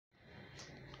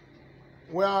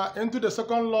we are into the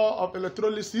second law of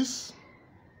electrolysis.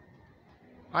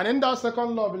 And in that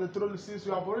second law of electrolysis,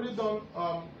 we have already done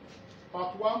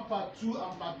part 1, part 2,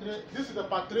 and part 3. This is the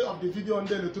part 3 of the video on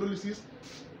the electrolysis.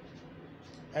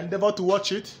 Endeavor to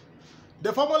watch it.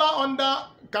 The formula under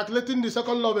calculating the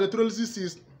second law of electrolysis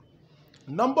is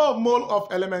number of mole of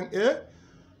element A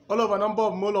all over number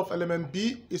of mole of element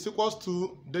B is equals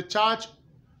to the charge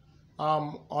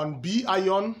on B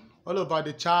ion all over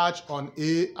the charge on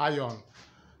A ion.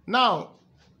 Now,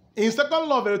 in second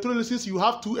law of electrolysis, you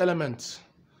have two elements.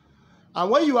 And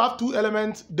when you have two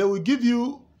elements, they will give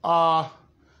you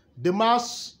the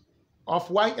mass of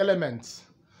one element,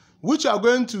 which are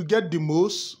going to get the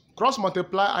most, cross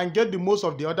multiply and get the most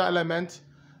of the other element,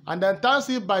 and then times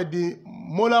it by the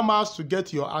molar mass to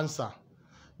get your answer.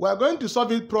 We are going to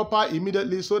solve it proper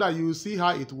immediately so that you will see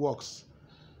how it works.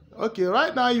 Okay,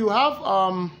 right now you have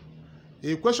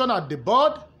a question at the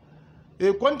board.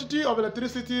 A quantity of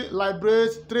electricity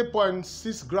liberates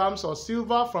 3.6 grams of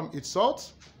silver from its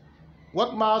salt.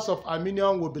 What mass of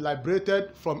aluminium will be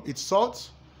liberated from its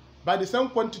salt by the same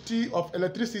quantity of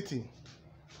electricity?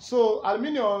 So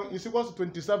aluminium is equal to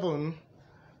 27,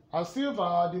 and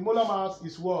silver, the molar mass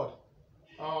is what?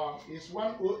 Is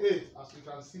 108, as you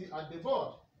can see at the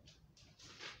board.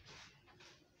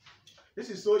 This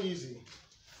is so easy.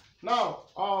 Now,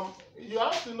 you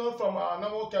have to know from our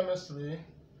normal chemistry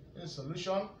in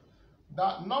solution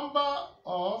that number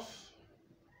of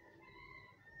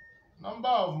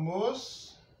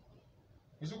moles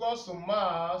is equal to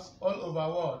mass all over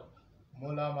what?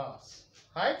 Molar mass.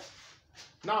 Right?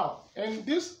 Now, in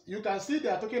this, you can see they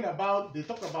talk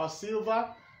about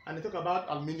silver and they talk about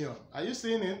aluminium. Are you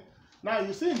seeing it? Now,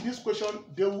 you see in this question,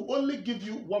 they will only give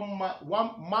you one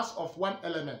mass of one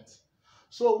element.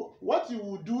 So, what you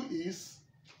will do is,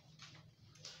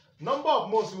 number of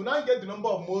moles, you will now get the number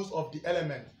of moles of the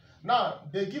element. Now,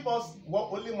 they give us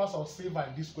only mass of silver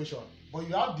in this question, but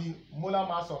you have the molar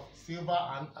mass of silver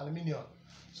and aluminium.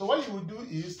 So, what you will do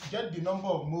is get the number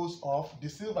of moles of the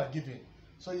silver given.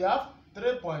 So, you have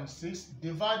 3.6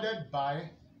 divided by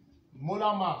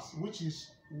molar mass, which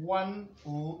is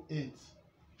 108.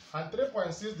 And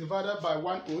 3.6 divided by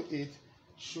 108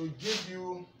 should give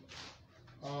you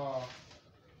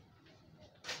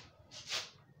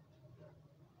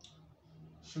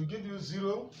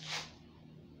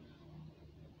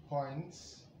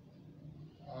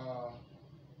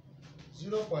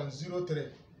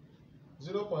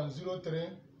 0.03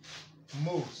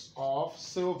 moles of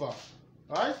silver.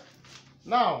 Right?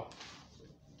 Now,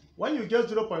 when you get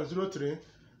 0.03,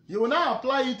 you will now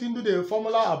apply it into the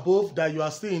formula above that you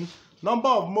are seeing. Number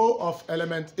of mole of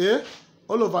element A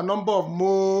all over number of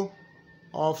mole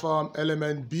of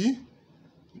element B.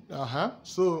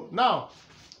 So now,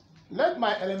 let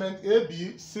my element A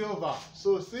be silver.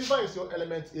 So silver is your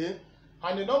element A,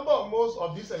 and the number of moles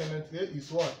of this element A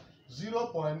is what?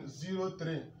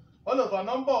 0.03. All over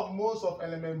number of moles of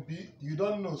element B, you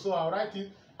don't know, so I'll write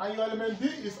it. And your element B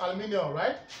is aluminium,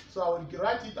 right? So I will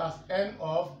write it as N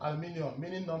of aluminium,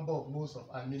 meaning number of moles of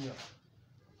aluminium.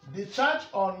 The charge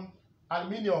on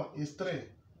aluminium is 3,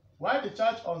 while the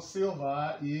charge on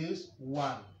silver is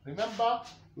 1. Remember,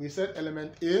 we said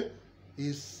element A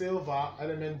is silver,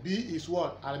 element B is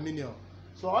what? Aluminium.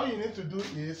 So all you need to do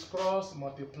is cross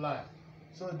multiply.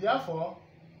 So therefore,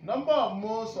 number of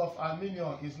moles of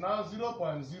aluminium is now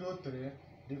 0.03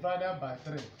 divided by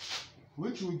 3,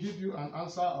 which will give you an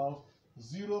answer of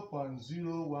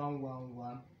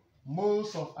 0.0111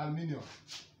 moles of aluminium.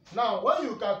 Now, when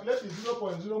you calculate the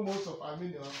 0.0 moles of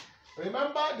aluminium,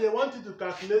 remember they want you to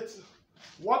calculate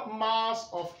what mass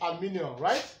of aluminium,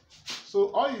 right?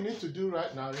 So all you need to do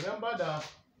right now, remember that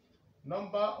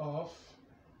number of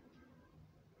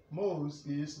moles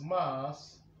is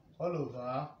mass all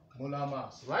over molar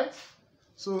mass, right?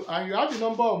 So, and you have the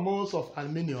number of moles of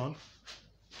aluminium.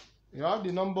 You have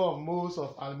the number of moles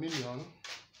of aluminium,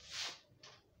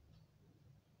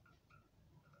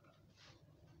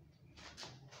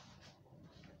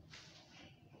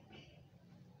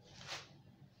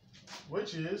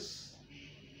 which is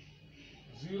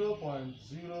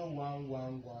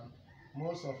 0.0111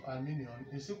 moles of aluminium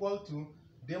is equal to,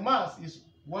 the mass is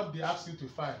what they ask you to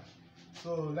find.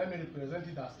 So let me represent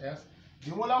it as S.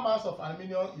 The molar mass of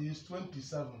aluminium is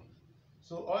 27.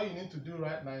 So all you need to do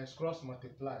right now is cross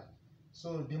multiply.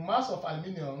 So the mass of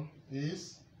aluminium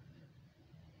is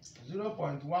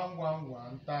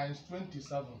 0.111 times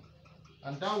 27,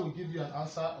 and that will give you an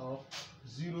answer of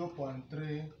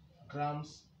 0.3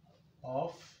 grams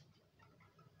of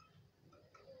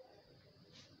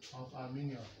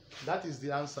aluminium. That is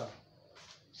the answer.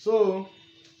 So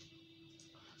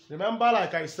remember,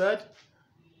 like I said,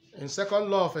 In second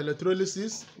law of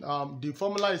electrolysis, the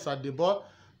formula is at the bottom.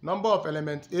 Number of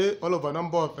element A all over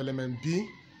number of element B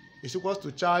is equals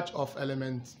to charge of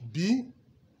element B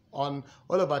on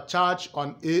all over charge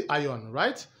on A ion,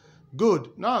 right? Good.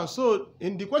 Now, so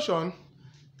in the question,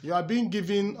 you are being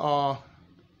given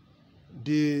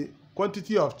the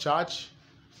quantity of charge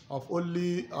of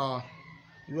only,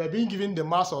 you are being given the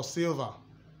mass of silver.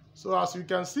 So as you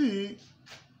can see,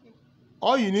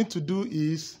 all you need to do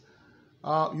is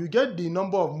you get the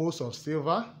number of moles of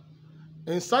silver,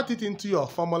 insert it into your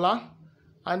formula,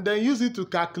 and then use it to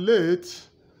calculate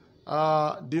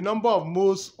the number of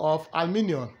moles of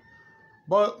aluminium.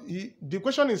 But the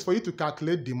question is for you to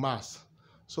calculate the mass.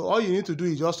 So all you need to do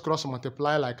is just cross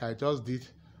multiply like I just did,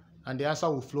 and the answer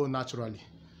will flow naturally.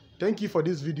 Thank you for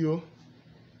this video,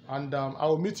 and I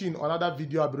will meet you in another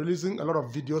video. I'll be releasing a lot of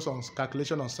videos on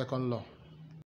calculation on second law.